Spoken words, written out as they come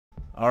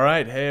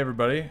Alright, hey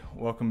everybody.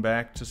 Welcome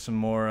back to some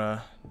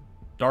more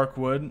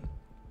Darkwood.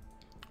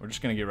 We're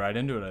just going to get right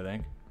into it, I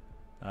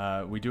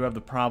think. We do have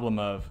the problem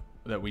of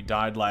that we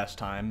died last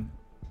time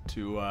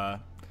to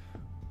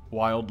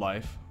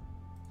wildlife.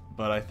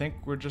 But I think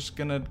we're just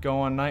going to go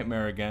on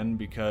Nightmare again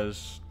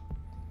because,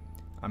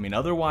 I mean,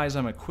 otherwise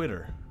I'm a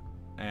quitter.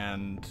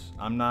 And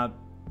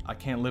I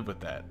can't live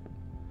with that.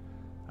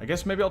 I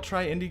guess maybe I'll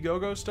try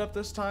Indiegogo stuff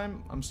this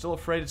time. I'm still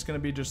afraid it's going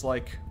to be just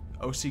like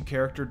OC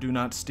character do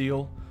not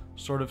steal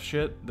sort of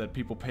shit that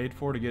people paid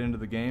for to get into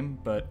the game,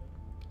 but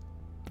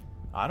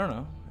I don't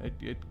know.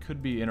 It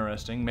could be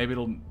interesting. Maybe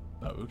it'll...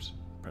 Oh, oops.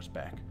 Press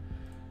back.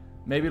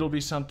 Maybe it'll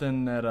be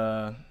something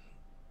that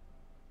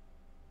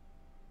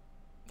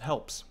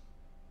helps.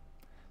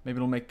 Maybe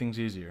it'll make things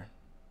easier.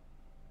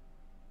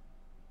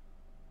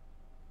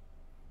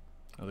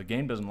 Oh, the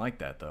game doesn't like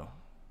that, though.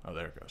 Oh,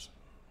 there it goes.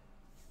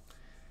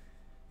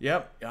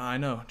 Yep, I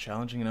know.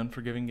 Challenging and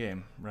unforgiving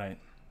game. Right.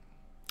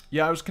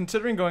 Yeah, I was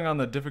considering going on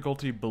the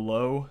difficulty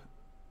below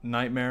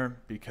Nightmare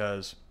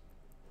because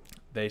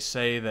they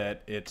say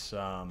that it's,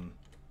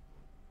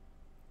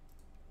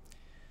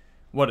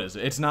 what is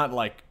it? It's not,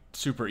 like,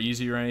 super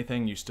easy or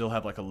anything. You still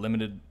have, like, a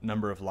limited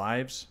number of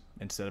lives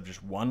instead of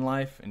just one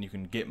life, and you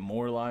can get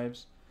more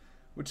lives,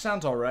 which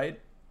sounds alright.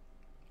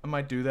 I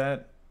might do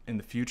that in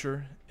the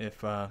future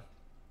if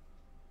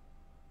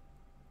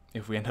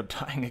we end up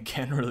dying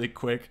again really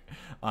quick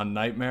on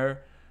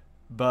Nightmare.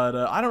 But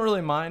I don't really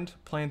mind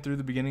playing through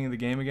the beginning of the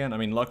game again. I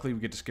mean, luckily we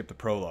get to skip the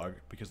prologue,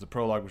 because the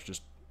prologue was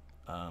just...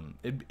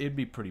 it'd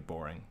be pretty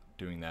boring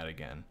doing that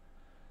again.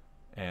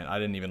 And I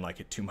didn't even like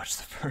it too much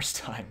the first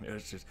time. It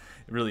was just...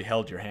 It really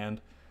held your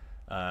hand.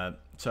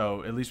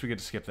 So at least we get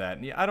to skip that.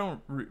 And yeah, I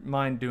don't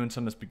mind doing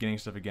some of this beginning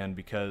stuff again,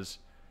 because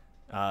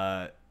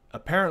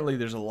apparently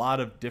there's a lot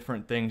of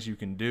different things you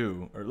can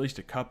do, or at least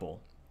a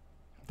couple,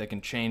 that can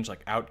change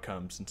like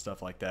outcomes and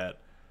stuff like that.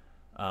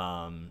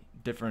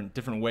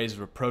 Different ways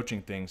of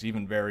approaching things,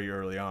 even very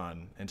early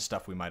on, and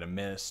stuff we might have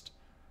missed.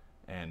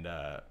 And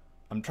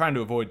I'm trying to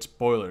avoid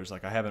spoilers.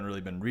 Like, I haven't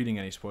really been reading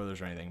any spoilers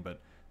or anything,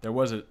 but there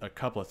was a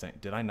couple of things.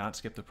 Did I not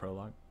skip the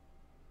prologue?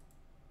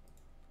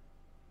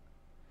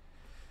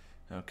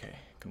 Okay,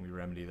 can we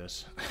remedy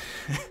this?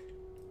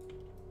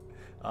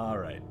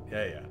 Alright,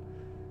 yeah.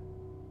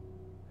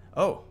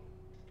 Oh!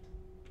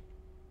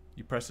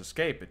 You press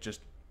escape, it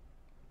just...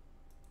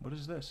 What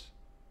is this?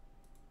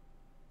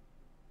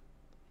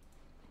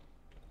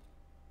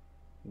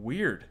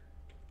 Weird.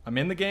 I'm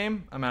in the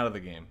game, I'm out of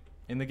the game.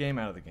 In the game,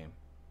 out of the game.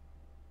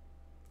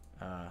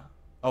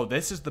 Oh,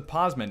 this is the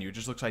pause menu. It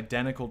just looks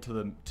identical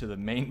to the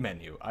main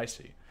menu. I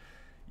see.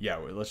 Yeah,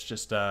 well, let's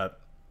just,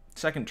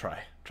 second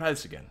try. Try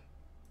this again.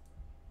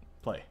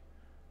 Play.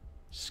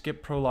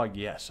 Skip prologue,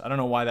 yes. I don't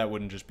know why that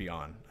wouldn't just be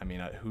on. I mean,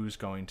 who's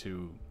going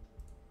to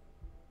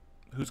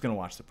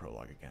watch the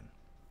prologue again?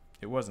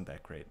 It wasn't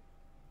that great.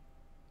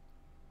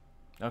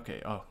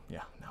 Okay, oh,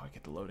 yeah, now I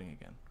get the loading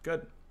again.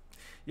 Good.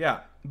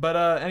 Yeah,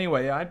 but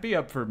anyway, I'd be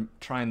up for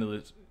trying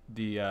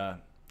the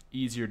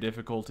easier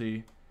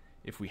difficulty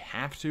if we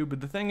have to,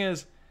 but the thing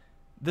is,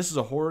 this is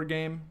a horror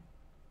game,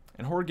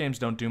 and horror games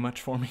don't do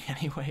much for me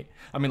anyway.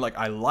 I mean, like,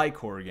 I like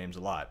horror games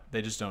a lot.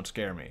 They just don't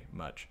scare me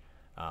much,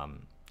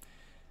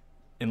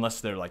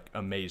 unless they're, like,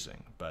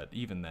 amazing, but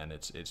even then,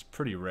 it's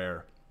pretty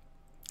rare.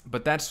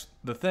 But that's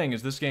the thing,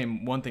 is this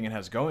game, one thing it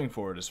has going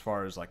for it as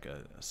far as, like,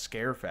 a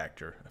scare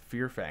factor, a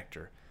fear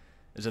factor,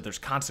 is that there's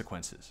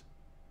consequences.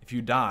 If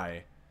you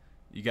die,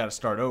 you got to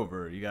start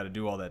over. You got to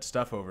do all that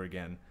stuff over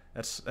again.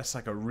 That's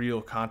like a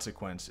real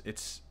consequence.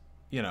 It's,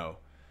 you know,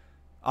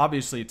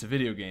 obviously it's a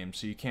video game,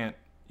 so you can't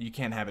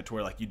have it to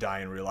where like you die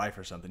in real life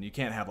or something. You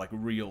can't have like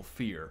real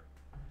fear,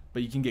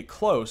 but you can get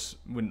close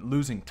when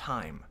losing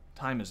time.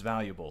 Time is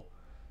valuable,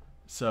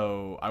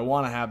 so I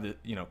want to have the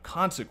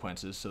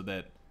consequences so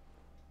that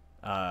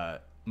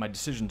my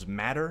decisions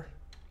matter,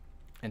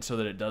 and so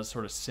that it does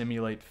sort of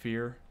simulate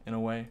fear in a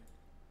way.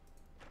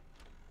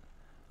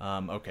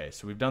 Okay,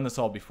 so we've done this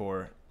all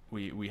before.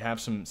 We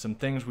have some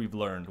things we've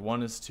learned.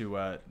 One is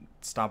to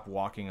stop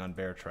walking on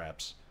bear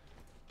traps.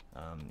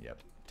 Yep,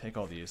 take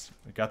all these.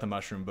 We got the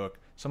mushroom book.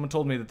 Someone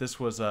told me that this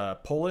was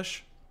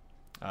Polish.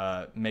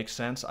 Makes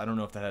sense. I don't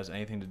know if that has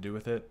anything to do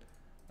with it.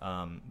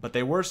 But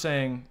they were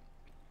saying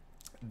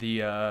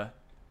the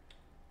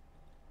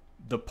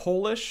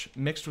Polish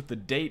mixed with the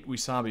date we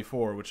saw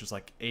before, which was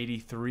like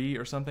 83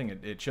 or something.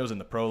 It shows in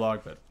the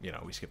prologue, but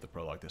we skipped the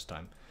prologue this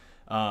time.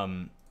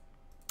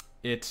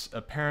 It's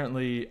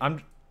apparently,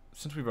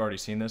 since we've already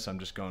seen this, I'm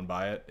just going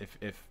by it.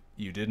 If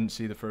you didn't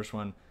see the first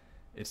one,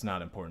 it's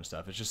not important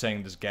stuff. It's just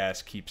saying this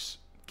gas keeps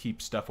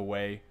stuff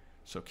away,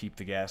 so keep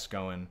the gas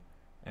going.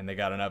 And they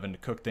got an oven to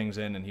cook things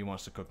in, and he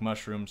wants to cook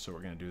mushrooms, so we're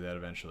going to do that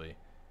eventually.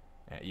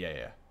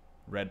 Yeah.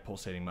 Red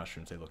pulsating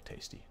mushrooms, they look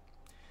tasty.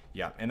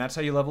 Yeah, and that's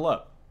how you level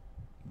up.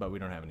 But we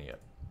don't have any yet.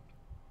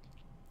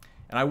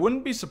 And I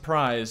wouldn't be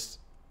surprised,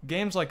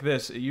 games like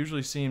this, it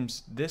usually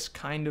seems this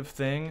kind of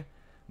thing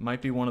might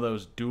be one of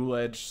those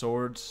dual-edged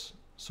swords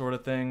sort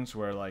of things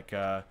where like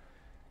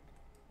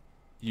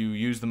you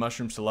use the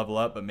mushrooms to level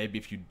up, but maybe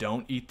if you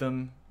don't eat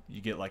them,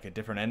 you get like a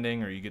different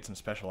ending, or you get some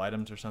special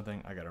items or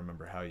something. I gotta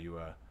remember how you,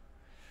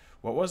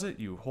 what was it?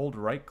 You hold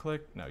right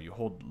click? No, you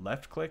hold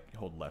left click? You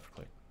hold left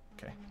click.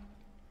 Okay.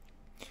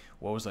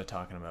 What was I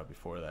talking about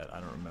before that? I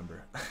don't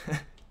remember.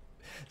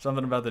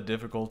 Something about the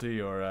difficulty,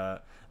 or,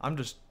 I'm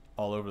just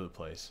all over the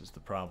place is the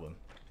problem.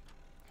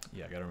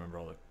 Yeah, I gotta remember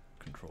all the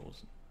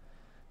controls.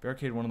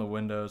 Barricade one of the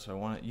windows. So I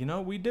want to, you know,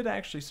 we did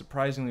actually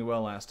surprisingly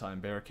well last time,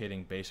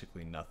 barricading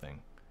basically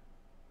nothing.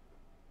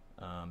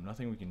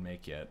 Nothing we can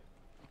make yet.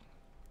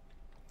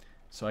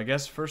 So I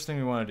guess first thing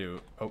we want to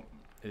do,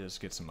 is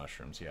get some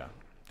mushrooms. Yeah,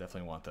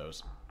 definitely want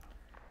those.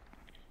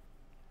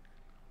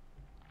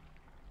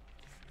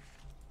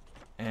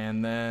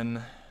 And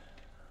then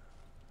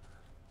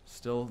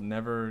still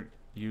never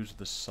used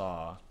the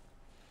saw.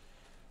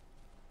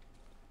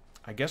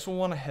 I guess we'll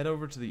want to head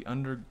over to the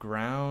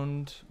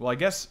underground. Well, I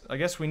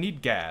guess we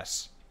need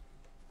gas.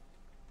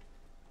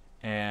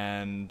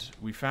 And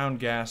we found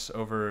gas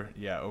over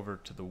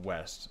to the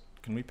west.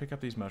 Can we pick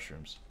up these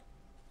mushrooms?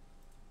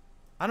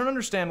 I don't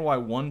understand why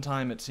one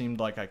time it seemed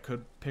like I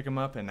could pick them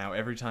up, and now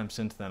every time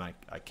since then I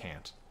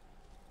can't.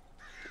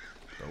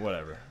 But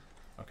whatever.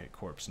 Okay,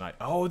 corpse night.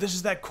 Oh, this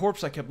is that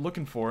corpse I kept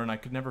looking for and I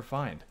could never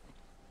find.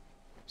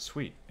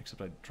 Sweet,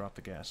 except I dropped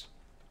the gas.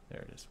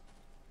 There it is.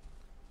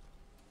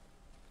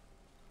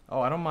 Oh,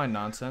 I don't mind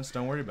nonsense.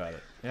 Don't worry about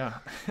it. Yeah.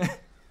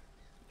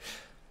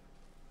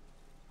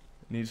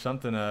 Need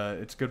something,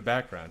 it's good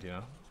background, you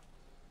know?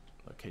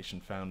 Location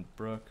found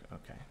brook.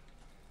 Okay.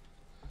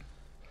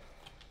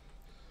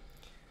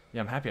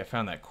 Yeah, I'm happy I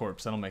found that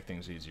corpse. That'll make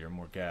things easier.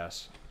 More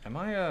gas. Am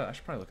I, I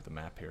should probably look at the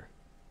map here.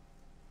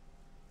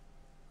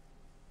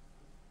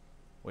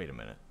 Wait a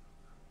minute.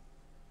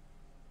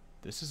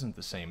 This isn't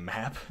the same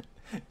map.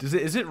 Is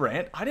it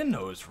I didn't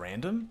know it was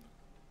random.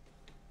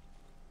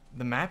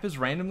 The map is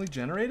randomly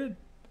generated?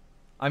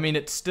 I mean,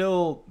 there's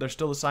still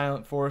the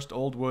Silent Forest,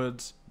 Old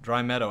Woods,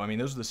 Dry Meadow. I mean,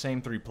 those are the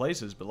same 3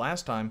 places, but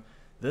last time,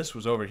 this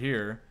was over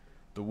here.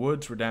 The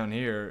woods were down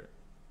here.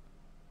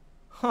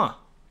 Huh.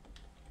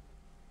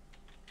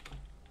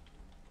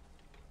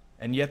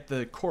 And yet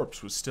the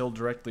corpse was still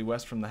directly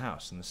west from the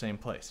house in the same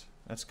place.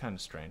 That's kind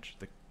of strange.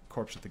 The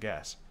corpse with the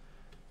gas.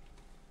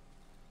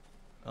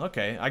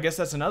 Okay, I guess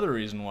that's another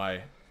reason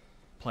why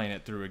playing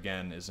it through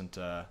again isn't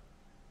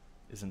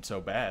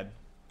so bad.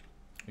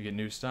 We get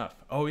new stuff.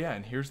 Oh yeah,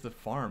 and here's the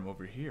farm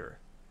over here.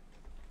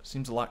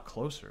 Seems a lot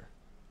closer.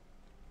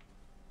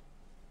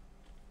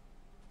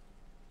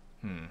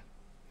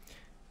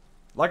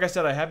 Like I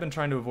said, I have been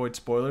trying to avoid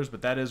spoilers,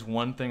 but that is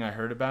one thing I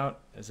heard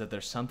about, is that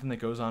there's something that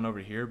goes on over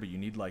here, but you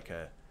need like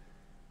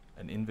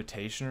an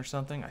invitation or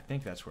something. I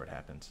think that's where it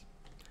happens.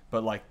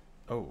 But like,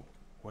 oh,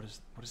 what is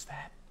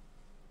that?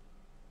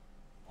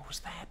 What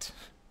was that?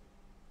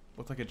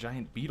 Looked like a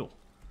giant beetle.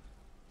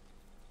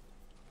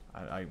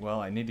 Well,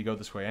 I need to go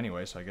this way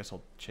anyway, so I guess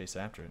I'll chase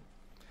after it.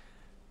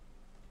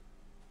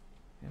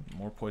 Yeah,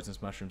 more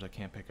poisonous mushrooms I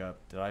can't pick up.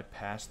 Did I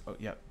pass? Oh,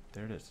 yeah,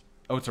 there it is.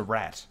 Oh, it's a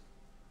rat.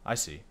 I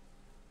see.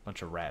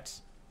 Bunch of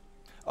rats.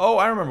 Oh,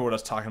 I remember what I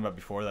was talking about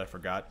before that I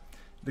forgot.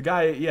 The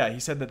guy, yeah, he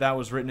said that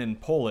was written in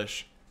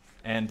Polish,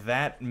 and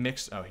that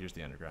mixed... Oh, here's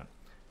the underground.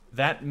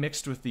 That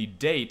mixed with the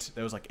date,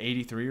 that was like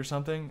 83 or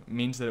something,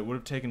 means that it would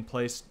have taken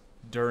place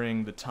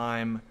during the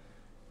time...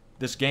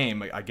 This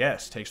game, I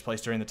guess, takes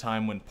place during the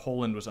time when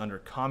Poland was under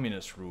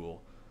communist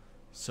rule.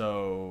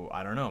 So,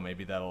 I don't know,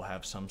 maybe that'll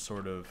have some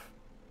sort of...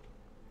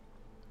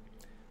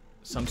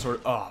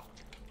 Oh,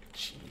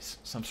 jeez.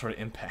 Some sort of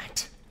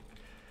impact.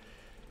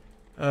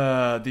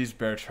 These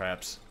bear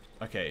traps.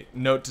 Okay,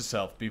 note to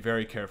self, be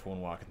very careful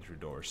when walking through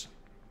doors.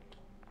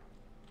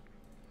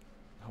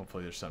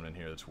 Hopefully there's something in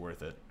here that's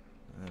worth it.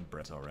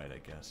 Bread's alright, I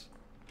guess.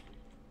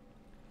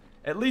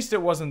 At least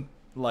it wasn't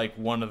like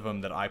one of them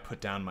that I put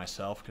down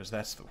myself, because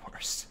that's the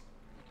worst.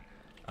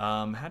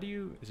 How do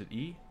you... Is it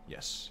E?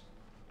 Yes.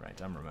 Right,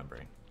 I'm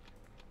remembering.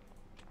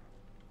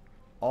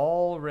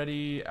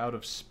 Already out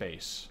of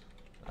space.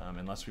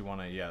 Unless we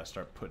want to, yeah,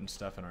 start putting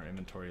stuff in our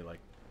inventory, like...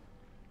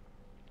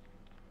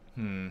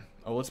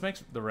 Oh, let's make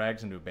the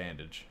rags into a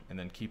bandage, and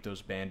then keep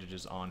those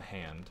bandages on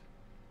hand.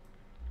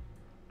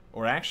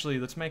 Or actually,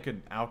 let's make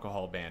an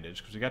alcohol bandage,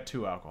 because we got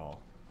 2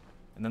 alcohol.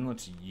 And then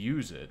let's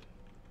use it.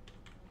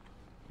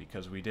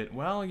 Because we did...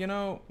 Well, you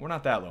know, we're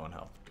not that low on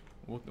health.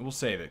 We'll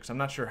save it, because I'm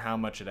not sure how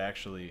much it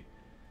actually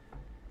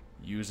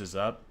uses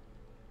up.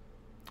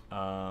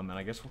 And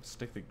I guess we'll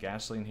stick the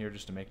gasoline here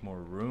just to make more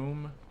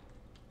room.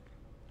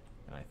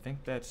 And I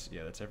think that's...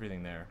 Yeah, that's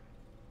everything there.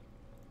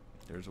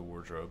 There's a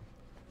wardrobe.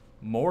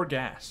 More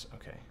gas.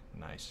 Okay,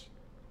 nice.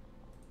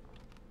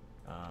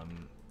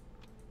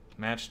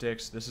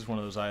 Matchsticks. This is one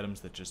of those items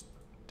that just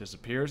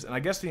disappears. And I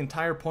guess the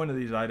entire point of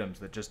these items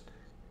that just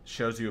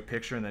shows you a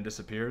picture and then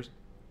disappears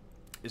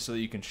is so that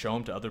you can show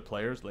them to other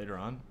players later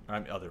on. I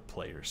mean, other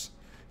players.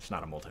 It's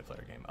not a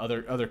multiplayer game.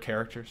 Other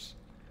characters.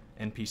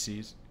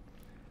 NPCs.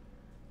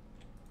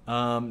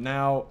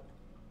 Now,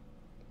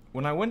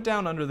 when I went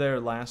down under there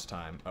last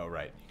time... Oh,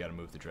 right. You gotta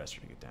move the dresser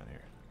to get down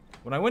here.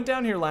 When I went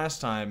down here last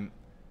time...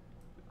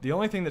 The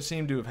only thing that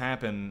seemed to have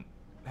happened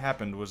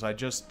was I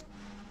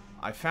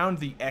found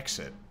the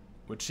exit,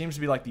 which seems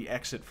to be like the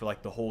exit for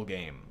like the whole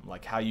game.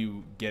 Like how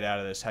you get out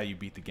of this, how you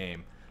beat the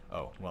game.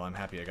 Oh, well, I'm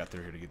happy I got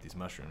through here to get these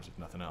mushrooms, if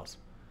nothing else.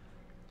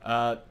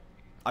 I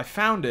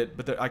found it,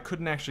 but I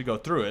couldn't actually go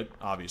through it,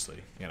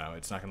 obviously. You know,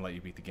 it's not going to let you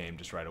beat the game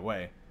just right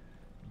away.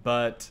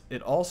 But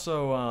it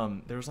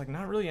also, there was like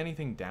not really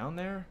anything down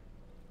there.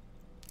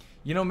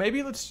 You know,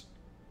 maybe I'm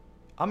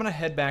going to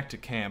head back to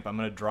camp. I'm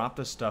going to drop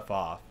this stuff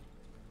off.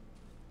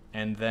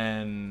 And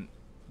then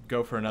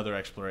go for another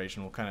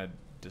exploration. We'll kind of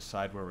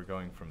decide where we're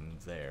going from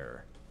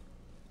there.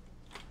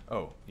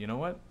 Oh, you know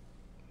what?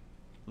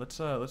 Let's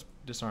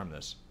disarm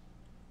this.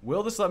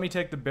 Will this let me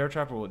take the bear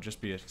trap, or will it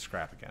just be a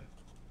scrap again?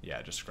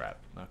 Yeah, just scrap.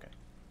 Okay.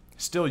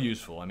 Still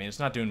useful. I mean, it's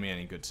not doing me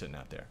any good sitting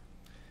out there.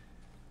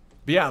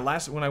 But yeah,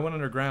 when I went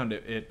underground,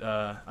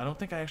 I don't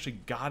think I actually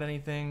got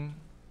anything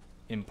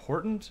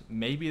important.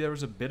 Maybe there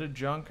was a bit of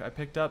junk I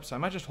picked up, so I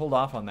might just hold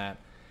off on that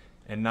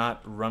and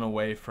not run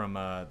away from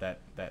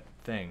that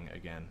thing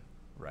again.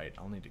 Right,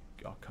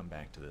 I'll come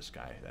back to this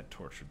guy. That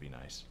torch would be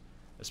nice.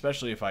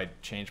 Especially if I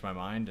change my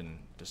mind and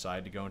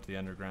decide to go into the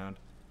underground.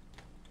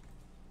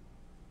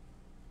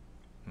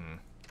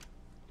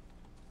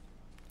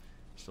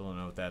 Still don't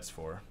know what that's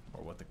for,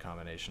 or what the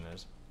combination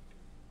is.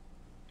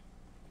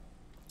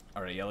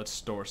 Alright, yeah, let's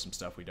store some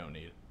stuff we don't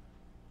need.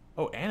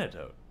 Oh,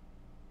 antidote.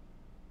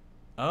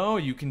 Oh,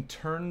 you can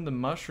turn the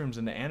mushrooms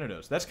into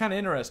antidotes. That's kind of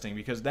interesting,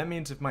 because that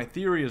means if my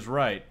theory is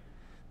right,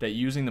 that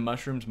using the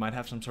mushrooms might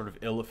have some sort of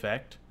ill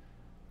effect.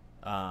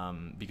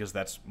 Because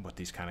that's what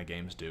these kind of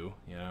games do,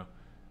 you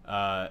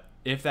know.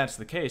 If that's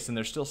the case, then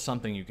there's still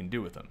something you can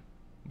do with them,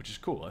 which is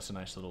cool. That's a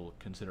nice little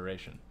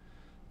consideration.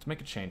 Let's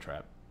make a chain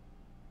trap.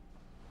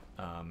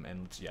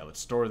 And let's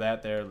store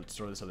that there. Let's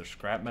store this other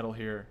scrap metal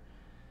here.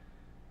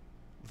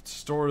 Let's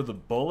store the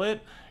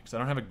bullet, because I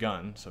don't have a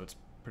gun, so it's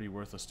pretty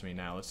worthless to me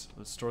now. Let's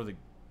store the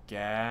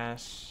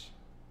gas.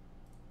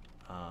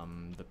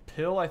 The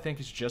pill, I think,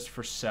 is just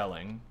for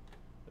selling,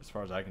 as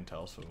far as I can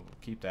tell, so we'll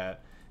keep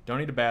that. Don't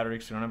need a battery,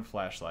 because we don't have a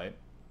flashlight.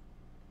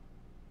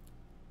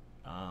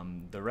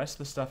 The rest of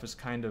the stuff is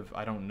kind of,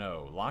 I don't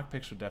know.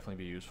 Lockpicks would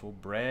definitely be useful.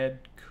 Bread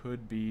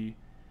could be.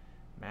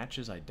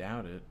 Matches, I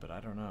doubt it, but I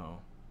don't know.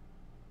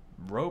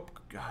 Rope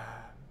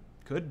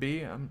could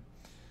be.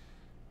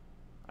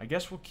 I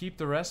guess we'll keep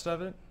the rest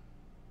of it.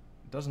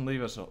 It doesn't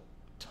leave us a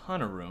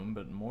ton of room,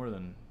 but more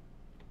than...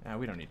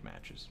 we don't need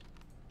matches.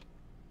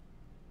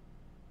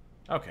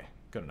 Okay,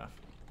 good enough.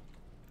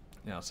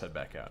 Now let's head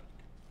back out.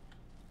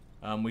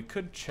 We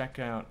could check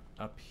out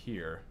up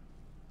here.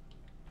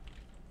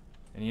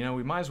 And you know,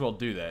 we might as well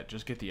do that.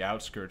 Just get the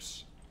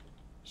outskirts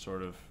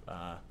sort of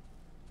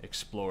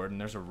explored.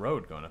 And there's a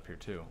road going up here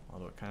too,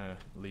 although it kind of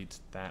leads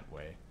that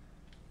way.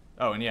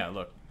 Oh, and yeah,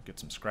 look, get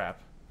some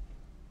scrap.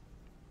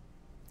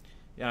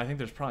 Yeah, I think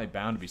there's probably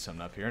bound to be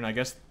something up here. And I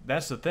guess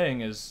that's the thing,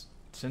 is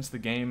since the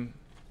game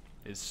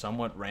is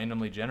somewhat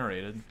randomly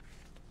generated,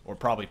 or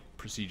probably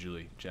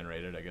procedurally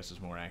generated, I guess is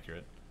more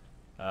accurate,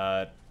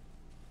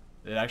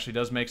 it actually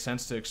does make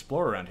sense to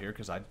explore around here,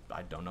 because I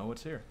don't know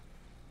what's here.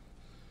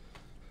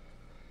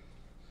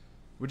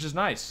 Which is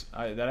nice.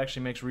 That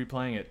actually makes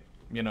replaying it,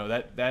 you know,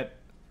 that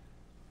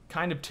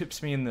kind of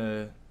tips me in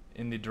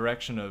the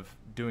direction of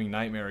doing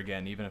Nightmare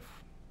again, even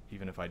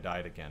if I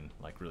died again,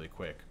 like really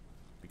quick.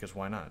 Because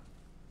why not?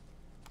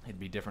 It'd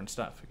be different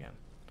stuff again.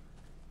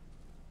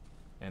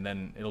 And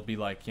then it'll be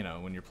like, you know,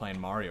 when you're playing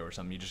Mario or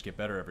something, you just get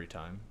better every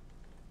time.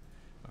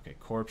 Okay,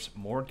 corpse,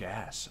 more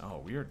gas. Oh,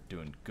 we are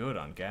doing good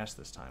on gas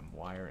this time.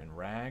 Wire and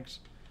rags.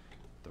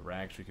 The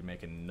rags, we can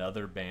make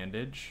another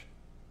bandage.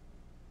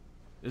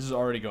 This is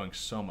already going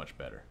so much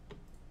better.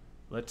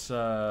 Let's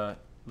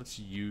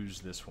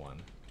use this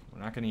one. We're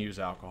not going to use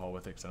alcohol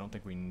with it because I don't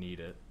think we need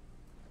it.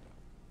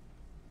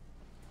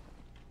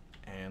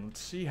 And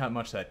let's see how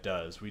much that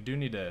does. We do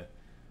need to...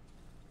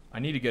 I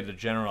need to get a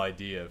general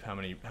idea of how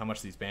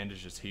much these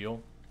bandages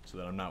heal, so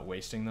that I'm not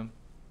wasting them.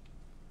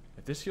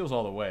 If this heals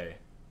all the way...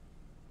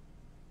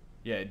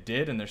 Yeah, it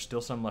did, and there's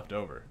still some left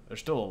over. There's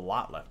still a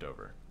lot left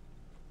over.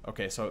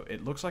 Okay, so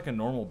it looks like a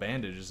normal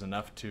bandage is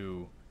enough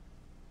to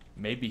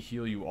maybe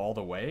heal you all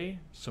the way.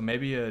 So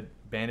maybe a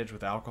bandage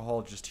with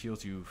alcohol just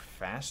heals you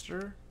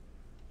faster?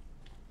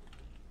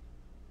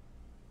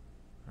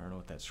 I don't know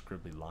what that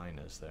scribbly line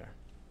is there.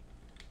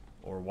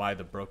 Or why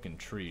the broken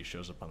tree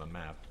shows up on the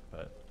map,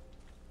 but...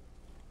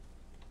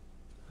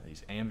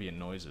 These ambient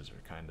noises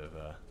are kind of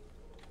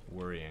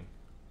worrying.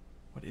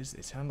 What is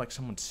it? It sounded like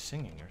someone's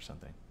singing or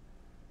something.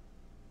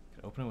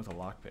 Could open it with a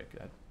lockpick.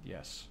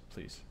 Yes,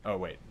 please. Oh,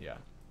 wait, yeah.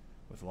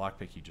 With a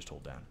lockpick, you just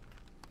hold down.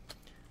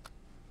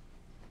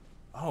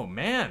 Oh,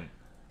 man!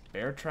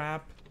 Bear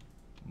trap.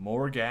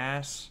 More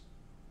gas.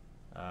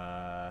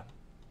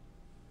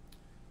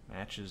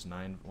 Matches,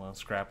 9. Well,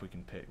 scrap we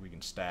can pick. We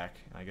can stack.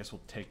 I guess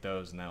we'll take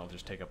those, and that'll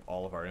just take up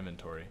all of our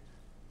inventory.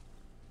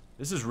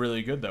 This is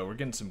really good, though. We're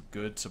getting some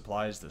good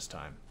supplies this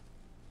time.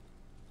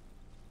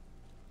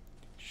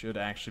 Should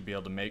actually be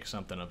able to make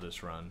something of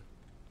this run.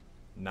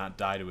 Not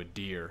die to a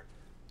deer.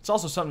 It's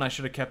also something I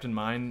should have kept in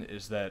mind,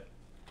 is that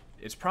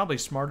it's probably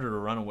smarter to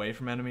run away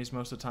from enemies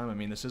most of the time. I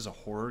mean, this is a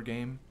horror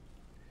game.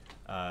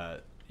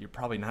 you're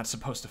probably not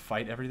supposed to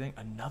fight everything.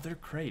 Another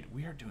crate.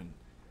 We are doing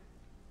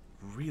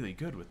really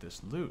good with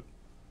this loot.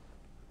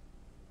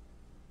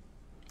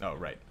 Oh,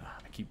 right.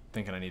 I keep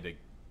thinking I need to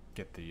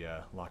get the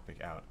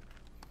lockpick out.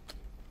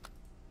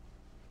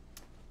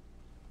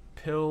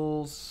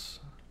 Pills,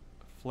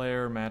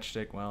 flare,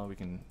 matchstick. Well, we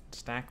can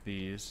stack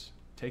these.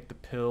 Take the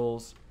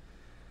pills.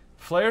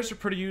 Flares are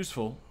pretty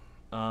useful,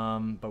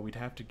 but we'd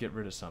have to get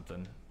rid of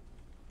something.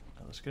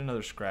 Let's get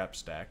another scrap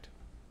stacked.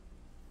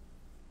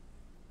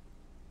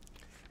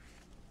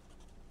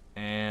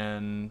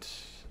 And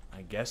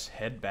I guess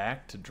head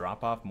back to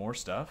drop off more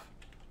stuff.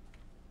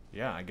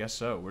 Yeah, I guess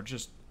so. We're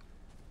just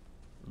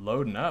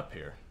loading up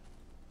here.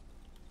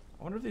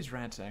 I wonder if these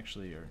rats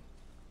actually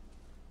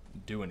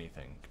do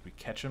anything. Could we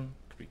catch them?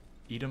 Could we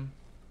eat them?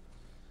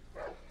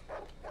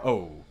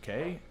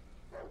 Okay.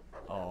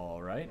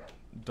 All right.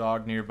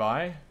 Dog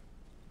nearby.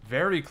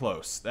 Very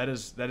close. That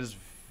is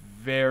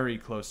very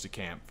close to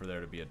camp for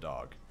there to be a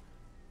dog.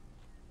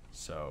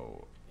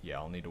 So yeah,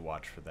 I'll need to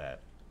watch for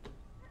that.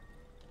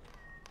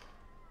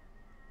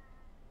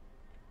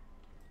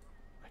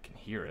 I can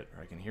hear it,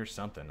 or I can hear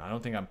something. I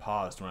don't think I'm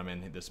paused when I'm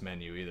in this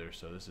menu either.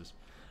 So this is.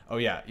 Oh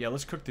yeah, yeah.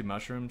 Let's cook the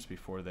mushrooms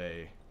before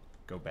they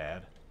go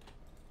bad.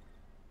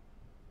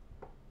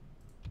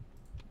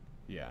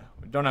 Yeah,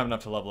 we don't have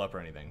enough to level up or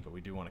anything, but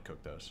we do want to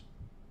cook those.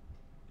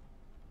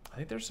 I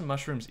think there's some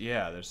mushrooms.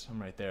 Yeah, there's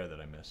some right there that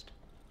I missed.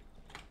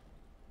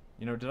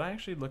 You know, did I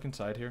actually look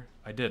inside here?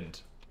 I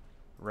didn't.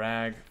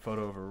 Rag,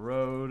 photo of a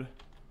road.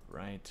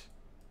 Right.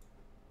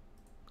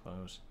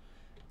 Close.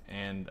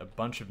 And a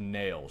bunch of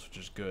nails, which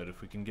is good.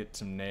 If we can get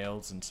some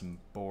nails and some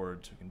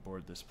boards, we can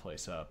board this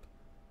place up.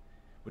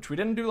 Which we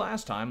didn't do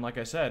last time, like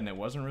I said, and it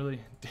wasn't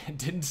really... It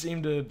didn't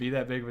seem to be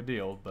that big of a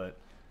deal, but...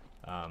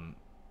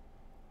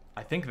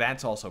 I think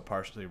that's also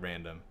partially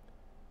random.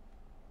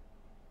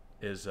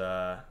 Is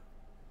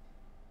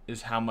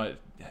how much,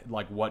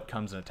 like, what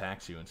comes and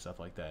attacks you and stuff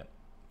like that.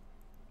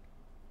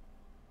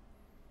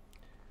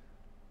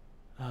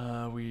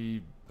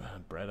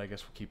 Bread, I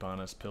guess we'll keep on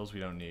us. Pills we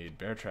don't need.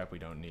 Bear trap we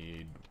don't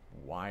need.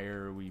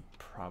 Wire we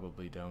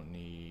probably don't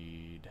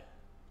need.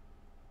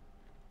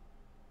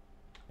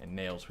 And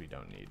nails we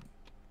don't need.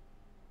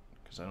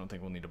 Because I don't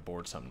think we'll need to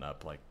board something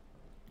up, like,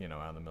 you know,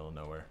 out in the middle of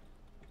nowhere.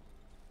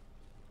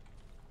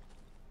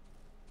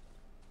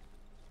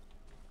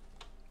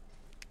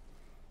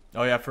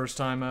 Oh yeah, first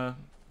time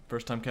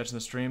catching the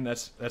stream.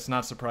 That's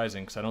not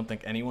surprising because I don't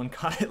think anyone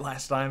caught it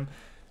last time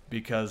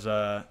because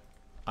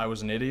I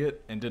was an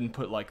idiot and didn't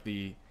put like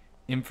the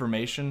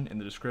information in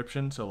the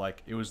description. So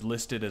like it was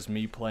listed as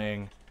me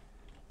playing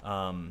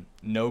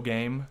no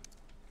game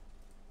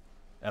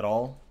at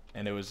all,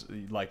 and it was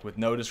like with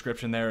no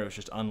description there. It was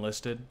just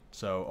unlisted.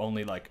 So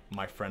only like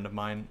my friend of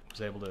mine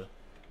was able to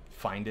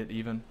find it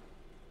even.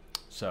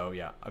 So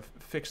yeah, I've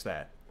fixed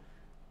that.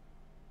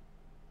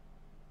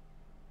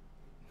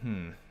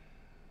 Do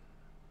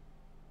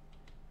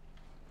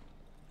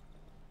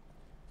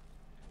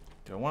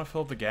I want to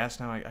fill up the gas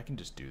now? I can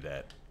just do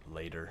that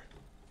later.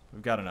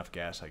 We've got enough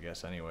gas, I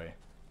guess, anyway.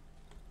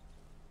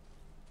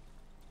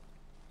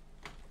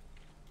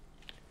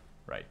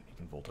 Right, you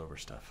can vault over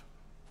stuff.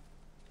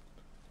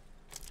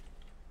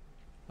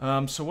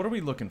 So what are we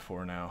looking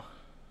for now?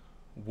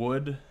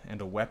 Wood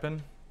and a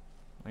weapon,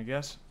 I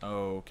guess.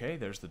 Okay,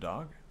 there's the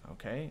dog.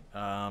 Okay.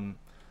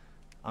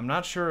 I'm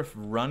not sure if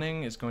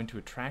running is going to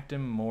attract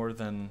him more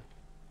than...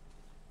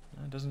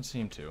 It doesn't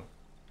seem to.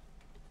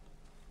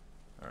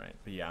 Alright,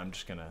 but yeah, I'm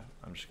just gonna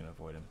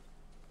avoid him.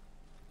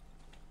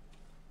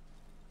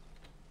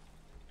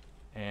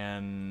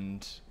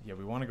 And yeah,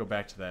 we want to go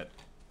back to that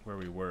where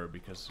we were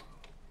because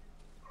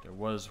there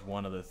was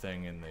one other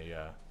thing in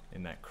the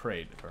in that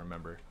crate, if I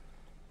remember.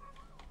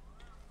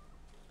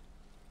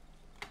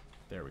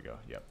 There we go.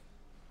 Yep.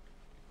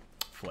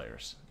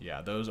 Flares.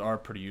 Yeah, those are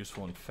pretty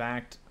useful. In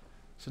fact,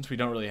 since we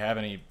don't really have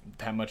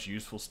that much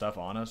useful stuff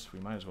on us, we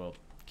might as well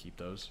keep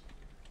those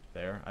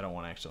there. I don't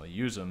want to accidentally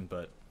use them,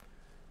 but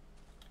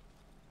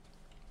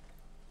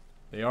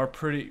they are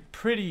pretty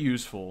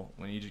useful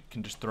when you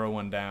can just throw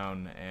one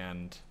down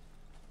and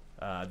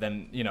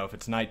then, you know, if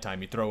it's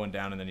nighttime, you throw one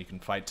down and then you can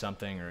fight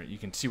something or you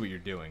can see what you're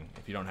doing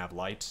if you don't have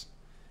lights.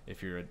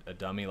 If you're a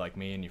dummy like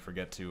me and you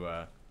forget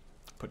to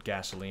put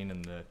gasoline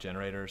in the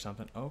generator or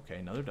something. Okay,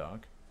 another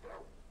dog.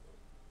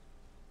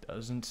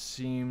 Doesn't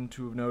seem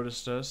to have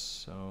noticed us,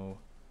 so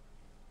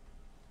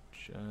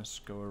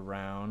just go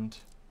around.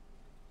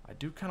 I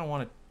do kind of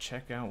want to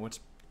check out what's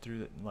through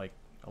the, like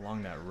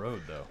along that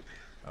road though.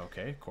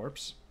 Okay,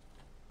 corpse.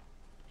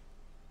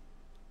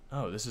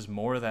 Oh, this is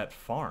more of that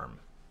farm.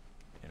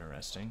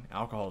 Interesting.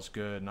 Alcohol is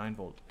good. 9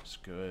 volt is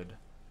good.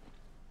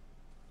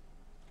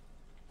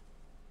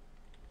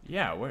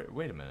 Yeah,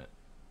 wait a minute.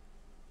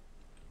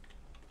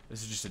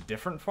 This is just a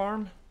different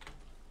farm?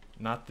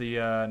 Not the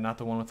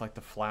one with like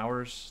the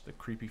flowers, the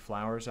creepy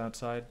flowers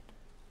outside.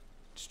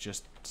 It's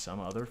just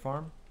some other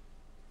farm.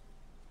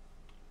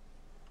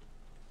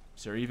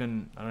 Is there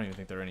even? I don't even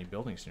think there are any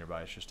buildings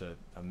nearby. It's just a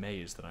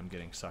maze that I'm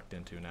getting sucked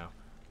into now.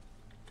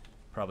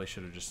 Probably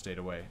should have just stayed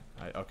away.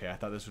 Okay, I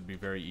thought this would be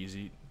very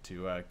easy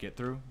to get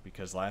through,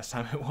 because last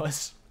time it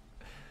was.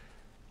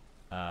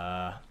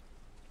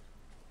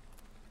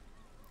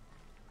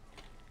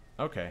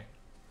 Okay.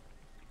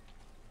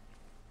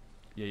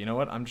 Yeah, you know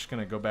what? I'm just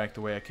going to go back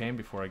the way I came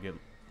before I get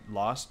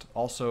lost.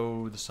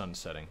 Also, the sun's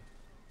setting,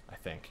 I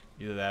think.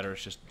 Either that or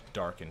it's just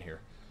dark in here.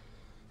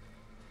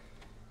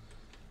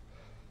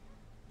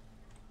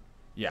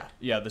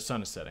 Yeah, the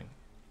sun is setting.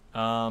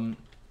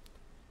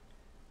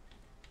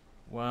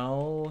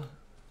 Well,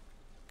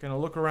 gonna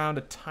look around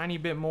a tiny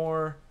bit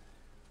more.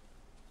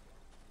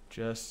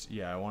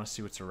 Yeah, I want to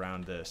see what's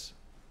around this.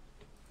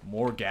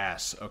 More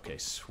gas. Okay,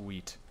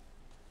 sweet.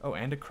 Oh,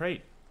 and a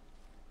crate.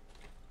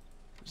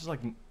 This is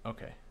like,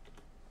 okay.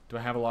 Do I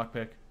have a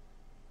lockpick?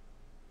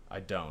 I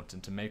don't,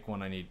 and to make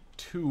one I need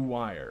 2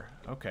 wire.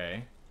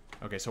 Okay.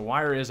 Okay, so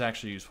wire is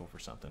actually useful for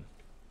something.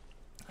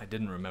 I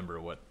didn't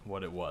remember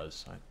what it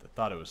was. I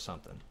thought it was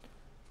something.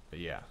 But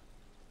yeah.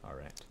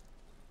 Alright.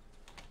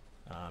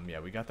 Yeah,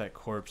 we got that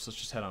corpse. Let's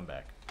just head on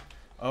back.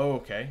 Oh,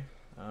 okay.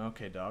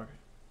 Okay, dog.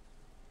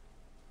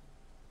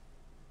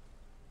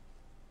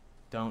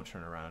 Don't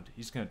turn around.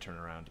 He's gonna turn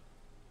around.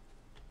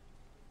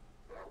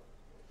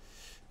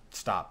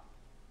 Stop.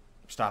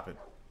 Stop it.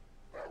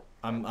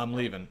 I'm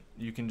leaving.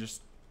 You can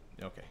just...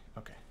 Okay,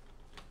 okay.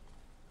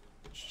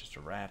 It's just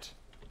a rat.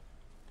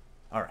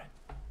 Alright.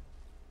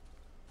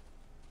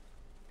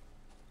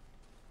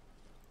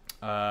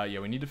 Yeah,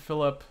 we need to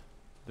fill up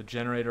the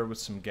generator with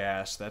some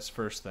gas. That's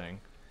first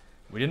thing.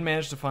 We didn't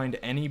manage to find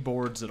any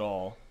boards at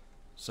all,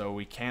 so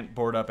we can't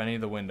board up any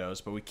of the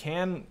windows, but we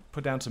can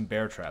put down some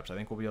bear traps. I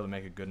think we'll be able to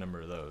make a good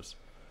number of those.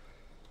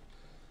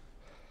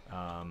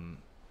 Yeah,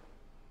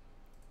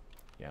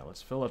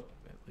 let's fill up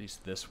at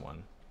least this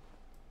one.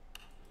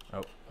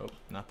 Oh,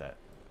 not that.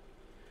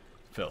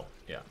 Fill,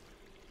 yeah.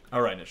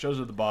 Alright, and it shows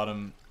at the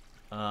bottom.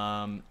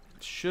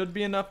 Should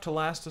be enough to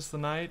last us the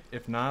night.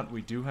 If not,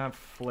 we do have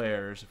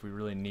flares if we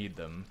really need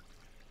them.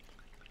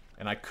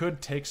 And I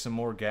could take some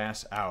more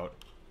gas out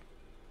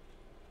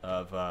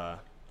of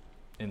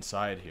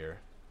inside here.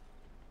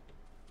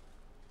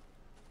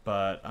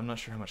 But I'm not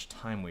sure how much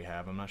time we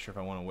have. I'm not sure if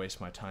I want to waste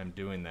my time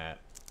doing that.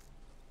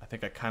 I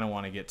think I kind of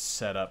want to get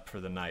set up for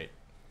the night.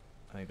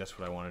 I think that's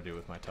what I want to do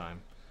with my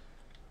time.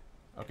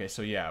 Okay,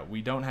 so yeah,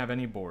 we don't have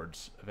any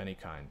boards of any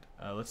kind.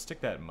 Let's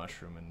stick that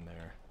mushroom in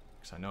there,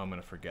 because I know I'm going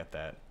to forget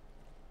that.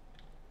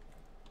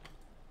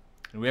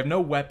 And we have no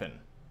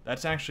weapon.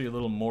 That's actually a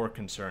little more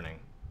concerning.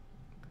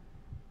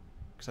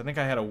 Because I think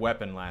I had a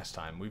weapon last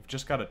time. We've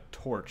just got a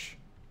torch.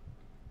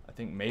 I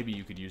think maybe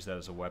you could use that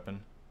as a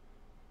weapon.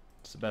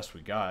 It's the best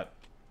we got.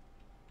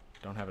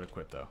 Don't have it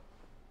equipped, though.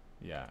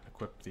 Yeah,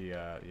 equip the,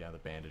 yeah, the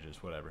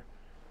bandages, whatever.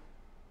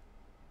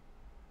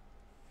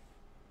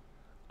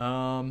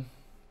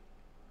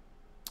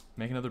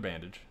 Make another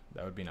bandage.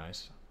 That would be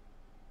nice.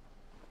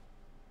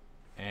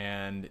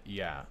 And,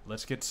 yeah,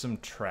 let's get some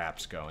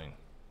traps going.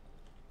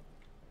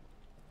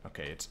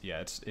 Okay,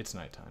 it's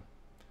nighttime.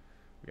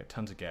 We got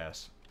tons of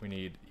gas. We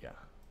need, yeah,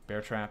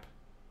 bear trap,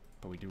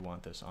 but we do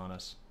want this on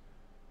us.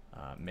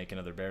 Make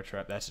another bear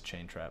trap. That's a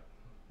chain trap.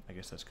 I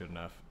guess that's good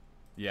enough.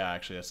 Yeah,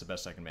 actually, that's the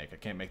best I can make. I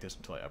can't make this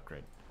until I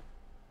upgrade.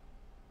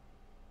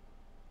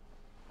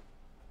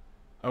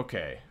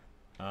 Okay,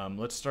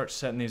 let's start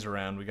setting these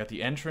around. We got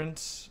the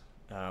entrance.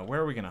 Where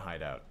are we going to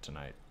hide out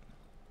tonight?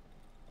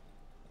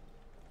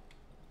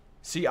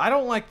 See, I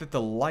don't like that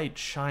the light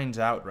shines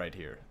out right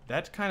here.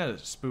 That kind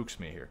of spooks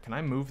me here. Can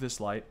I move this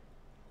light?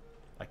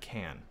 I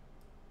can.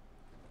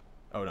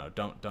 Oh no,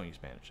 don't use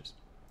bandages.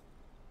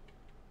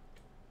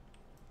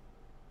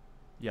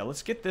 Yeah,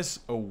 let's get this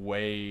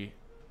away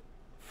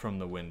from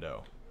the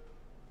window.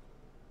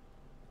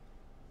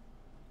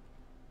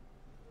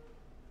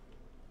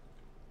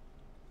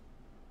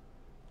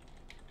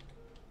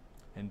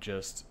 And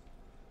just...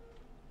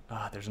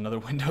 Ah, there's another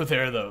window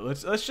there, though.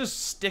 Let's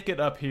just stick it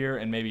up here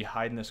and maybe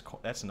hide in this...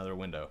 That's another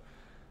window.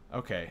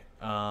 Okay.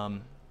 Yeah,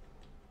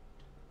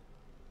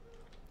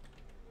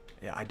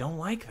 I don't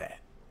like that.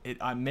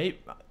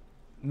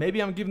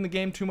 Maybe I'm giving the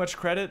game too much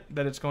credit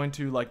that it's going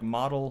to, like,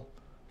 model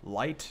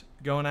light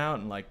going out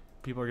and, like,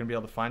 people are going to be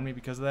able to find me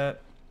because of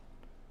that.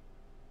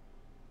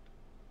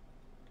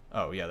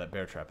 Oh, yeah, that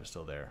bear trap is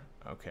still there.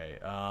 Okay,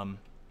 I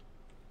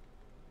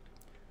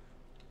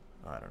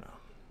don't know.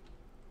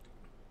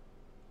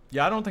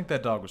 Yeah, I don't think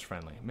that dog was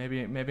friendly.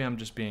 Maybe I'm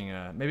just being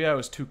maybe I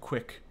was too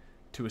quick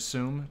to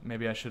assume.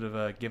 Maybe I should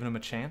have given him a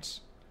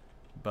chance.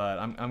 But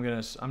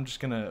I'm just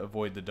gonna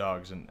avoid the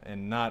dogs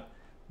and not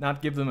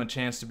give them a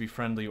chance to be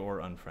friendly or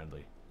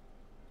unfriendly.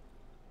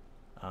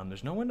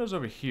 There's no windows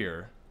over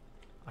here.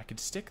 I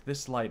could stick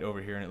this light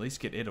over here and at least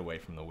get it away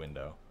from the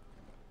window.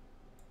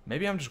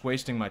 Maybe I'm just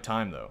wasting my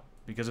time though,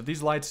 because if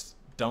these lights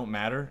don't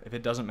matter, if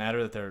it doesn't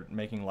matter that they're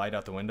making light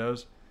out the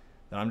windows,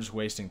 then I'm just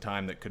wasting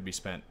time that could be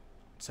spent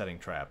setting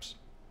traps.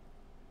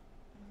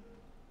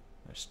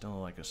 There's still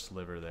like a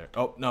sliver there.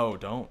 Oh, no,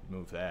 don't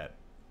move that.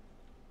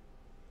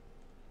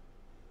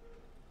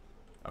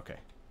 Okay.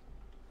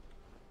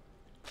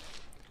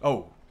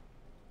 Oh.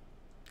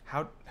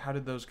 How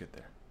did those get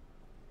there?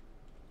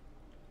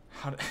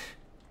 How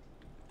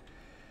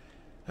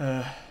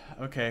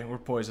okay, we're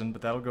poisoned,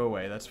 but that'll go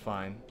away. That's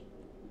fine.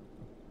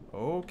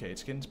 Okay,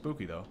 it's getting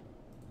spooky, though.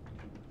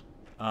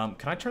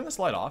 Can I turn this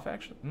light off,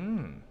 actually?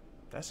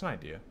 That's an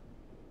idea.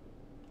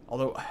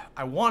 Although,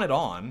 I want it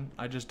on.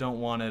 I just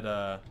don't want it,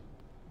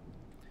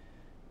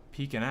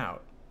 peeking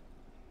out.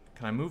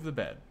 Can I move the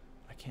bed?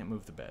 I can't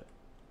move the bed.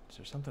 Is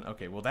there something?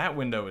 Okay, well, that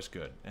window is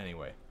good,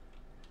 anyway.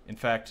 In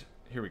fact,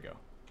 here we go.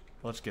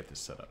 Let's get this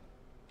set up.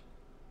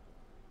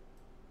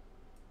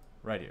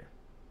 Right here.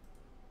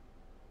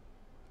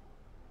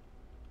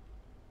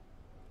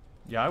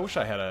 Yeah, I wish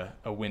I had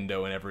a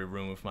window in every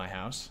room of my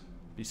house.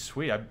 Be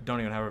sweet. I don't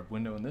even have a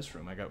window in this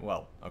room. I got,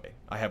 well, okay,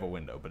 I have a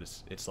window, but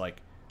it's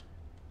like,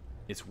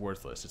 it's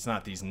worthless. It's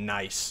not these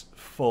nice,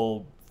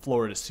 full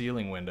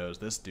floor-to-ceiling windows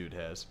this dude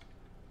has.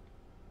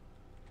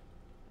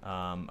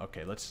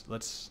 Okay,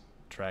 let's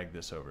drag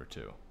this over,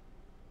 too.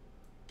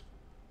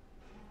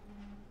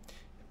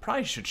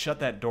 Probably should shut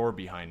that door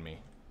behind me.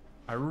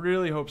 I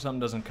really hope something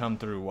doesn't come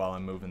through while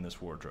I'm moving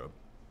this wardrobe.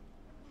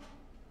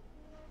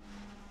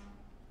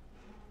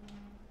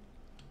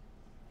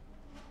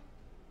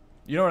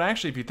 You know what,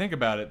 actually, if you think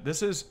about it,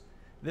 this is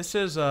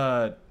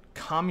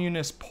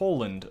communist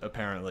Poland,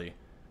 apparently.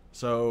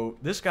 So,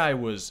 this guy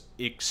was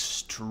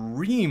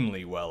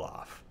extremely well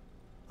off.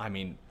 I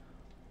mean,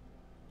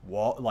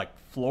 like,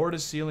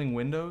 floor-to-ceiling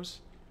windows,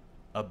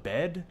 a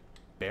bed,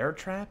 bear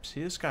traps.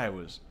 This guy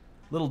was...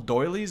 little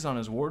doilies on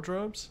his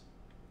wardrobes.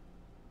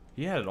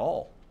 He had it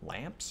all.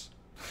 Lamps.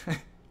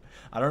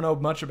 I don't know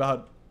much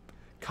about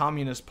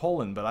communist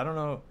Poland, but I don't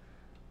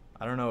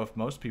know if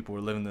most people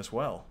were living this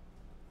well.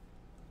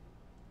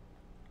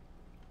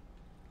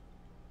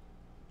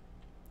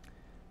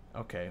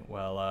 Okay,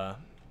 well,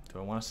 do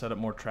I want to set up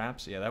more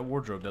traps? Yeah, that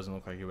wardrobe doesn't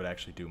look like it would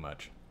actually do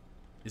much.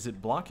 Is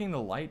it blocking the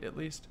light, at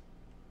least?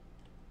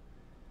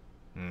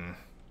 Don't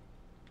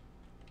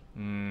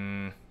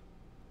know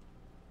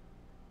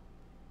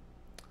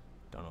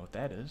what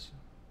that is.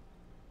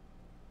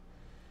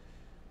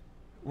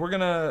 We're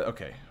gonna...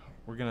 okay.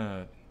 We're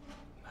gonna...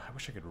 I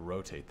wish I could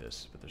rotate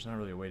this, but there's not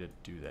really a way to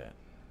do that.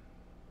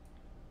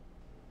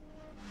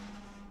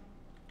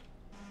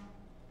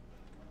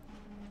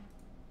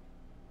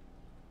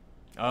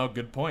 Oh,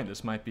 good point.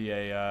 This might be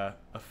a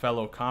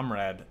fellow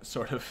comrade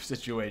sort of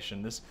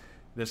situation.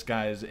 This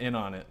guy is in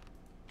on it.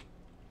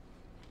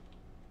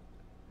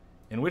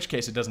 In which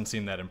case, it doesn't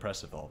seem that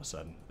impressive all of a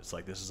sudden. It's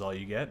like, this is all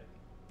you get?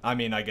 I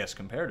mean, I guess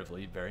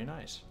comparatively, very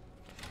nice.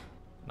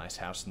 Nice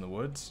house in the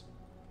woods.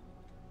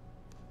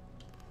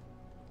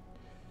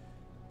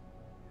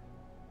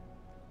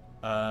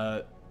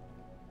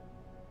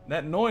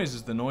 That noise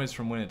is the noise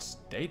from when it's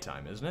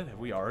daytime, isn't it? Have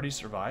we already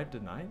survived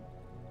at night?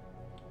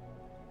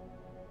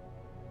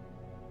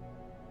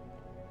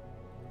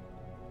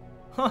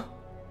 Huh.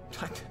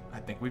 I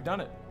think we've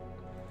done it.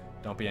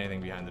 Don't be anything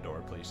behind the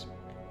door, please.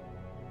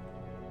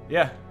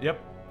 Yeah, yep.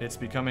 It's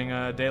becoming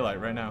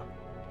daylight right now.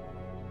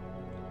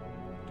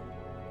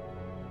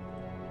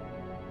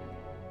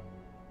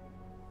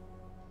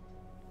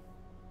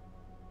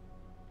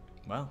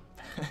 Well,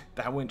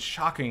 that went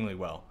shockingly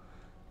well.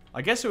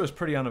 I guess it was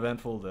pretty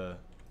uneventful the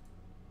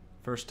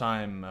first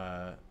time,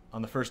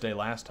 on the first day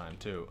last time,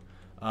 too.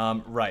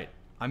 Right.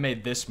 I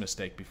made this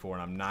mistake before,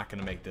 and I'm not going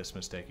to make this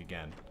mistake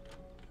again.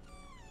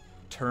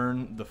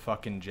 Turn the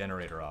fucking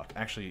generator off.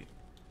 Actually,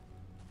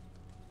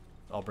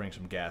 I'll bring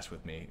some gas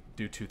with me.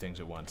 Do two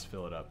things at once.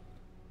 Fill it up.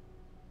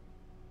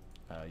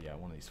 Yeah,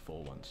 one of these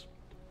full ones.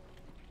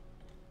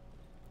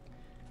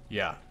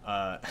 Yeah,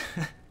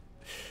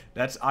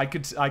 that's... I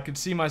could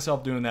see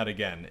myself doing that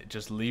again.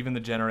 Just leaving the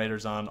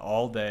generators on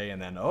all day,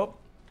 and then, oh,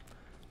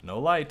 no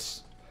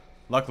lights.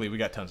 Luckily, we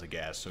got tons of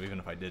gas, so even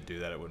if I did do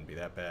that, it wouldn't be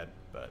that bad.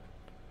 But,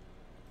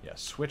 yeah,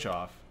 switch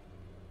off,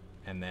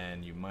 and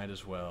then you might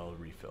as well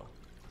refill.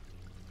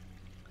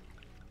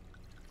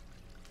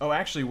 Oh,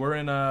 actually, we're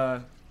in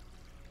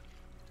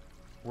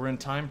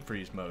time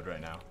freeze mode right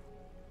now.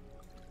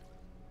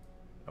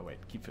 Oh wait,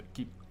 keep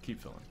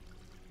filling.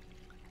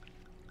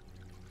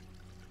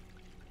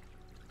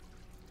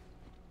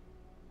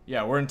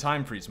 Yeah, we're in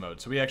time freeze mode,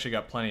 so we actually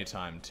got plenty of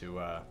time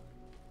to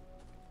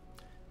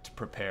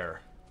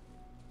prepare.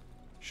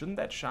 Shouldn't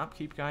that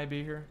shopkeep guy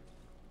be here?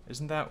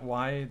 Isn't that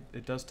why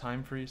it does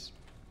time freeze?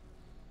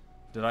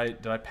 Did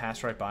I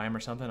pass right by him or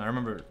something? I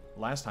remember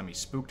last time he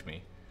spooked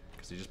me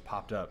because he just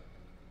popped up.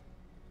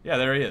 Yeah,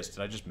 there he is.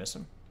 Did I just miss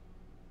him?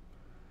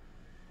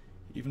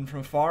 Even from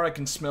afar, I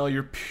can smell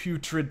your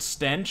putrid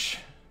stench.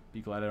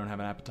 Be glad I don't have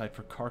an appetite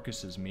for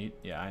carcasses meat.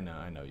 Yeah, I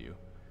know you.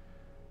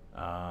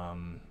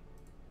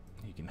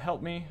 He can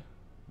help me.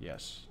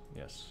 Yes,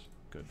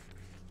 good.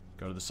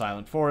 Go to the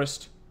Silent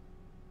Forest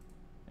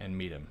and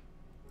meet him.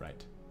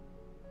 Right.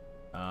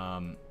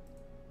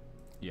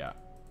 Yeah,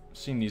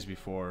 seen these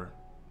before.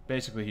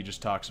 Basically, he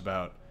just talks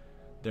about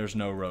there's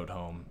no road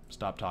home.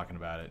 Stop talking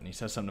about it. And he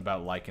says something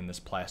about liking this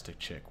plastic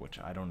chick, which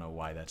I don't know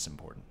why that's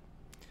important.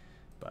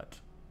 But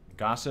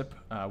gossip.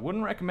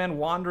 Wouldn't recommend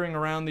wandering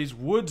around these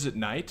woods at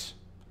night.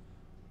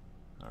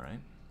 All right.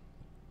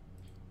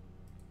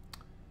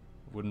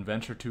 Wouldn't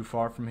venture too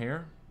far from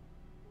here.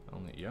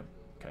 Only, yep,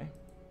 okay.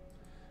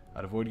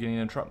 I'd avoid getting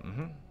in trouble.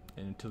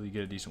 Until you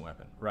get a decent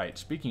weapon. Right,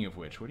 speaking of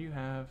which, what do you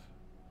have?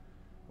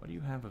 What do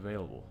you have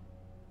available?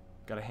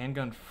 Got a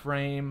handgun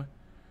frame.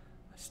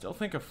 I still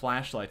think a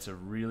flashlight's a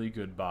really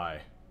good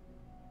buy.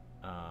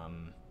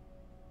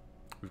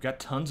 We've got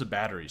tons of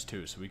batteries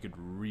too, so we could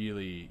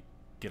really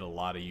get a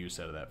lot of use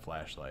out of that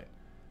flashlight.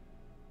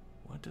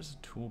 What does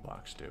a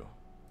toolbox do?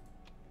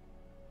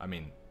 I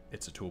mean,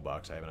 it's a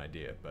toolbox, I have an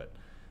idea, but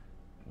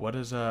what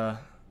is a...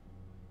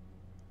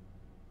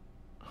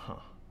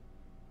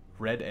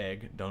 Red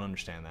egg, don't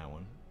understand that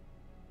one.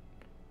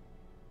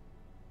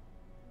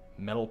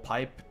 Metal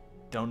pipe,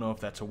 don't know if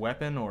that's a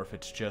weapon or if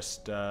it's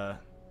just a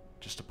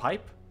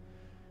pipe.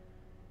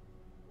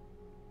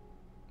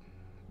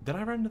 Did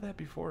I run into that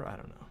before? I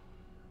don't know.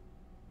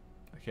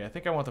 Okay, I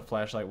think I want the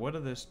flashlight. What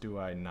of this do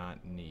I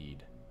not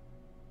need?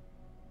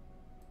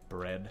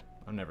 Bread.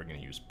 I'm never going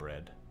to use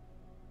bread.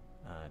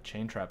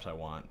 Chain traps I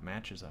want.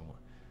 Matches I want.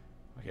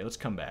 Okay, let's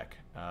come back.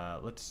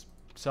 Let's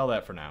sell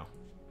that for now.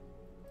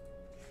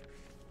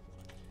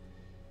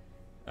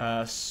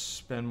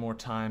 Spend more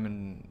time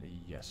and...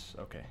 Yes,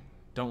 okay.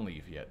 Don't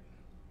leave yet,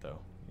 though.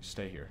 You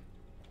stay here.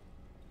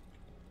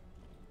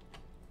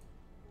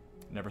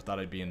 Never thought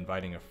I'd be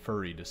inviting a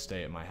furry to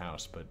stay at my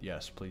house, but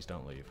yes, please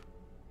don't leave.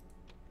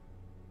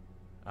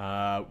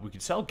 We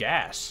could sell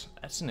gas.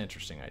 That's an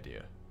interesting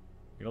idea.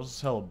 We could also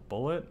sell a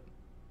bullet.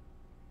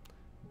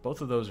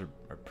 Both of those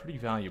are pretty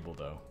valuable,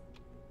 though.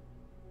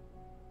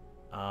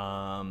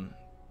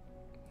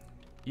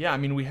 Yeah, I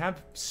mean, we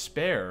have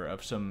spare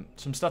of some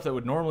stuff that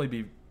would normally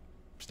be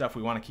stuff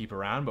we want to keep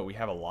around, but we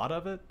have a lot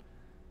of it.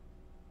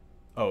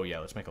 Oh, yeah,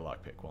 let's make a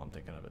lockpick while I'm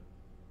thinking of it.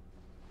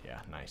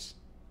 Yeah, nice.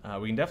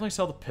 We can definitely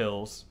sell the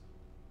pills,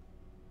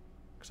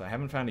 because I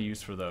haven't found a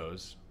use for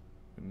those.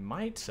 We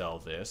might sell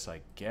this, I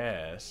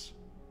guess.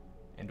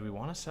 And do we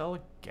want to sell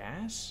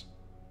gas?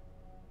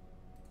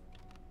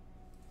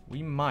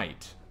 We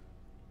might.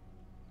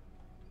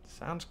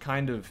 Sounds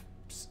kind of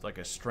like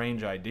a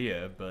strange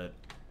idea, but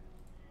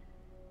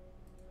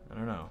I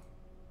don't know.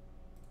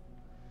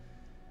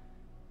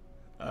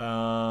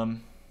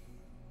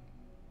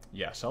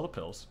 Yeah, sell the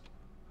pills.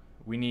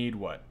 We need,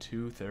 what,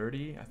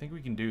 230? I think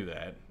we can do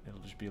that.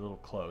 It'll just be a little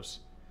close.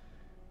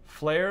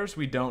 Flares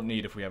we don't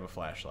need if we have a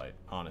flashlight,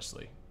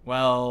 honestly.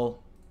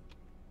 Well,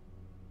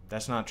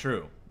 that's not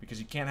true, because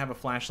you can't have a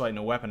flashlight and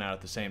a weapon out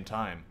at the same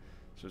time.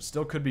 So it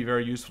still could be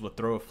very useful to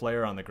throw a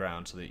flare on the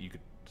ground so that you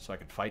could, so I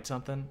could fight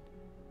something.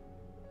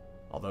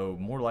 Although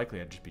more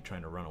likely I'd just be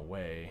trying to run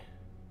away.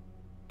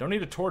 Don't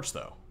need a torch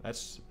though.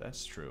 That's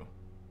true.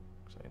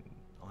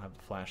 I'll have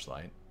the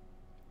flashlight.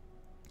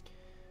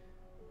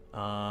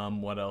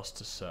 What else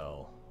to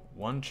sell?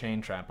 One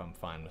chain trap I'm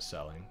fine with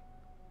selling.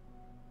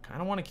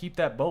 Kind of want to keep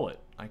that bullet.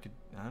 I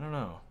don't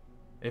know.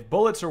 If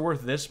bullets are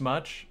worth this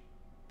much,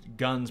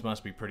 guns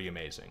must be pretty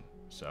amazing.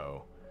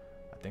 So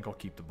I think I'll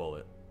keep the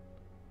bullet.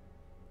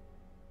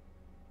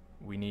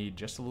 We need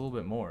just a little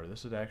bit more.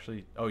 This would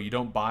actually... Oh, you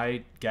don't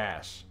buy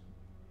gas.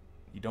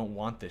 You don't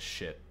want this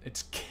shit.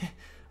 It's...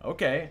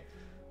 Okay.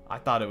 I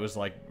thought it was,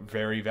 like,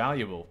 very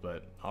valuable,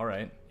 but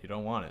alright. You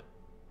don't want it.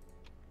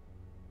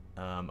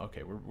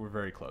 Okay, we're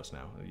very close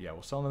now. Yeah,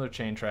 we'll sell another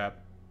chain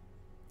trap.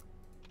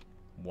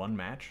 One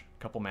match?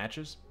 A couple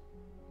matches?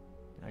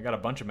 I got a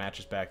bunch of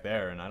matches back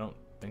there, and I don't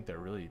think they're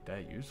really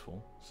that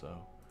useful, so...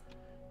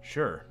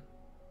 Sure.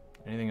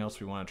 Anything else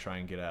we want to try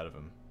and get out of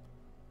him?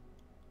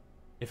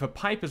 If a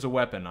pipe is a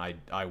weapon,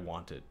 I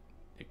want it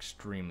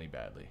extremely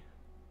badly.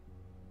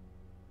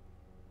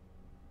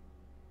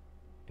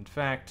 In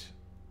fact...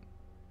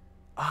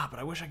 but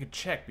I wish I could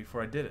check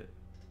before I did it.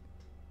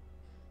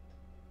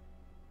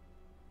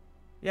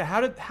 Yeah,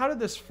 how did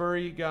this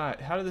furry guy...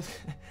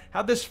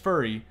 How'd this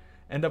furry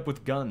end up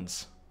with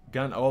guns?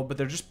 Oh, but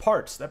they're just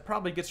parts. That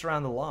probably gets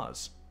around the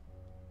laws.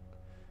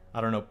 I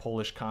don't know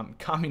Polish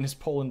communist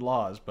Poland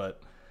laws,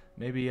 but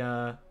maybe...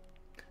 Then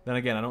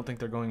again, I don't think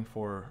they're going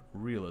for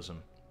realism.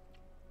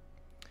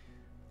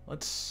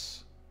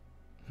 Let's...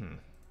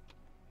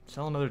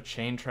 Sell another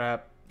chain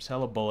trap,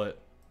 sell a bullet,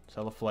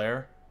 sell a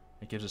flare.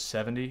 It gives us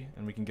 70,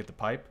 and we can get the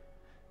pipe.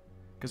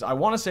 Because I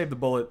want to save the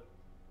bullet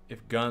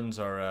if guns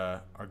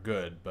are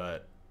good,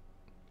 but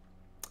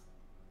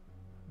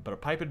a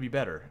pipe would be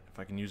better if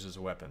I can use it as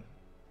a weapon.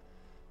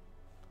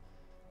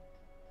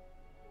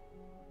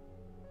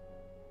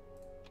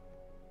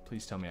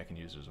 Please tell me I can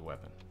use it as a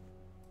weapon.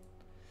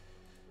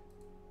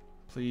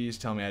 Please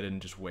tell me I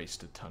didn't just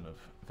waste a ton of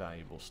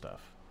valuable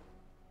stuff.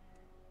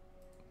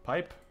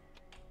 Pipe.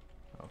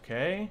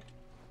 Okay.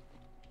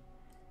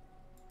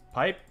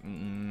 Pipe.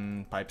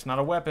 Pipe's not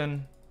a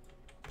weapon.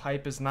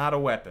 Pipe is not a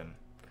weapon.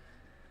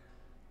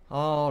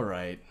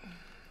 Alright.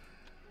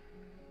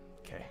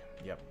 Okay,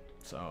 yep.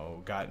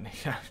 So,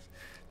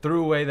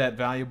 threw away that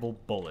valuable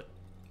bullet.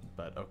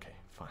 But, okay,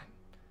 fine.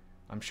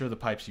 I'm sure the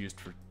pipe's used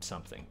for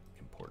something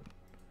important.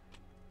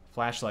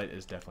 Flashlight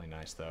is definitely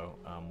nice, though.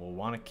 We'll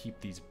want to keep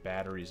these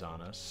batteries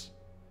on us.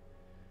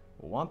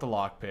 We'll want the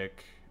lockpick.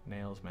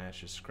 Nails,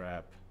 matches,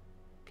 scrap,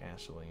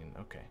 gasoline.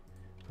 Okay,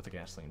 put the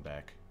gasoline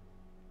back.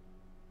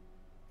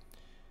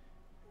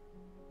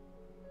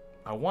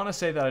 I want to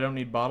say that I don't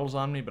need bottles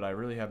on me, but I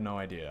really have no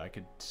idea. I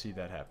could see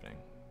that happening.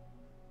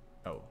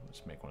 Oh,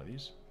 let's make one of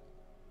these.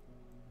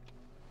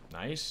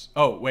 Nice.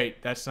 Oh,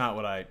 wait, that's not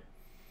what I...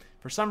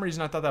 For some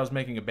reason, I thought that was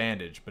making a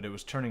bandage, but it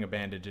was turning a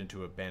bandage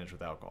into a bandage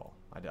with alcohol.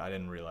 I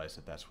didn't realize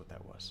that that's what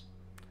that was.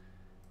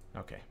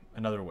 Okay,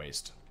 another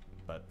waste,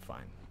 but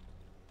fine.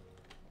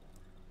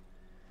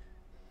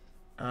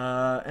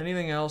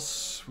 Anything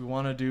else we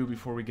want to do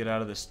before we get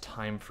out of this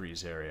time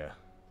freeze area?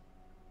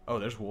 Oh,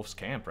 there's Wolf's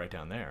Camp right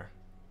down there.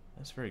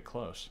 That's very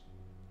close.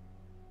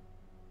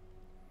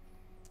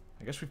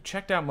 I guess we've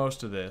checked out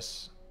most of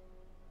this.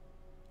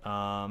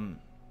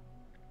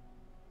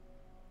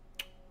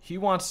 He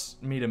wants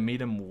me to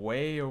meet him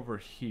way over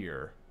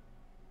here.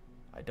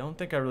 I don't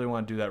think I really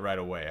want to do that right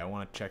away. I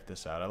want to check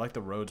this out. I like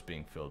the roads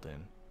being filled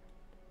in.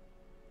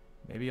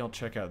 Maybe I'll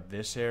check out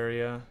this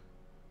area.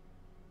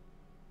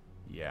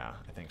 Yeah,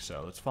 I think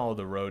so. Let's follow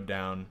the road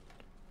down.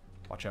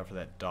 Watch out for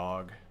that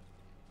dog.